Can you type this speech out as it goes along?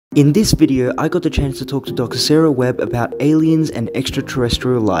In this video, I got the chance to talk to Dr. Sara Webb about aliens and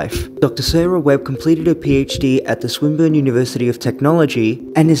extraterrestrial life. Dr. Sara Webb completed her PhD at the Swinburne University of Technology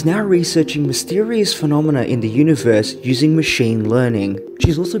and is now researching mysterious phenomena in the universe using machine learning.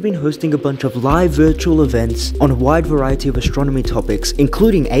 She's also been hosting a bunch of live virtual events on a wide variety of astronomy topics,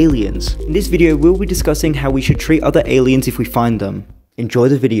 including aliens. In this video, we'll be discussing how we should treat other aliens if we find them. Enjoy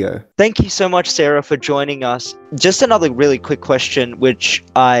the video. Thank you so much, Sarah, for joining us. Just another really quick question which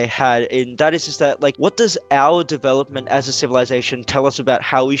I had, and that is that, what does our development as a civilization tell us about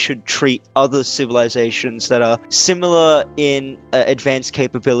how we should treat other civilizations that are similar in advanced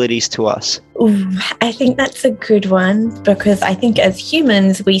capabilities to us? Ooh, I think that's a good one, because I think as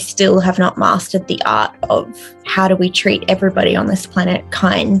humans, we still have not mastered the art of how do we treat everybody on this planet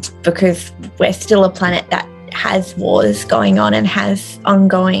because we're still a planet that has wars going on and has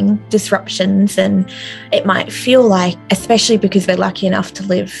ongoing disruptions, and it might feel like, especially because we're lucky enough to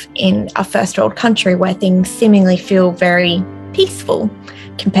live in a first world country where things seemingly feel very peaceful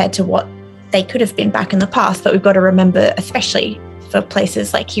compared to what they could have been back in the past. But we've got to remember, especially for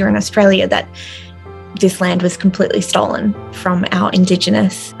places like here in Australia, that this land was completely stolen from our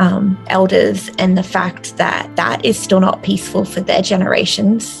Indigenous elders, and the fact that that is still not peaceful for their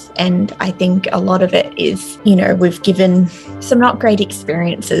generations. And I think a lot of it is, we've given some not great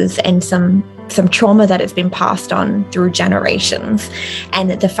experiences and some trauma that has been passed on through generations.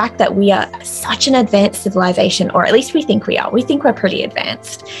 And the fact that we are such an advanced civilization, or at least we think we're pretty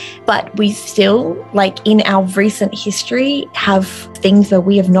advanced, but we still, in our recent history, have things where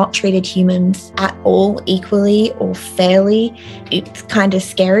we have not treated humans at all equally or fairly. It's kind of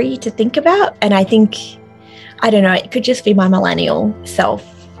scary to think about. And I think, I don't know, it could just be my millennial self.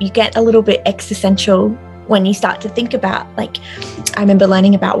 You get a little bit existential when you start to think about, I remember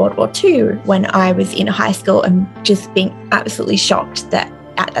learning about World War II when I was in high school and just being absolutely shocked that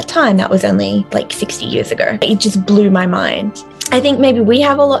at that time, that was only 60 years ago. It just blew my mind. I think maybe we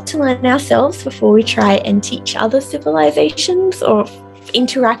have a lot to learn ourselves before we try and teach other civilizations or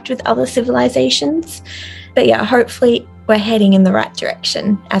interact with other civilizations. But yeah, hopefully we're heading in the right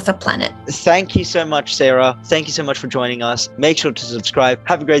direction as a planet. Thank you so much, Sarah. Thank you so much for joining us. Make sure to subscribe.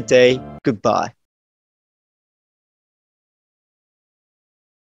 Have a great day. Goodbye.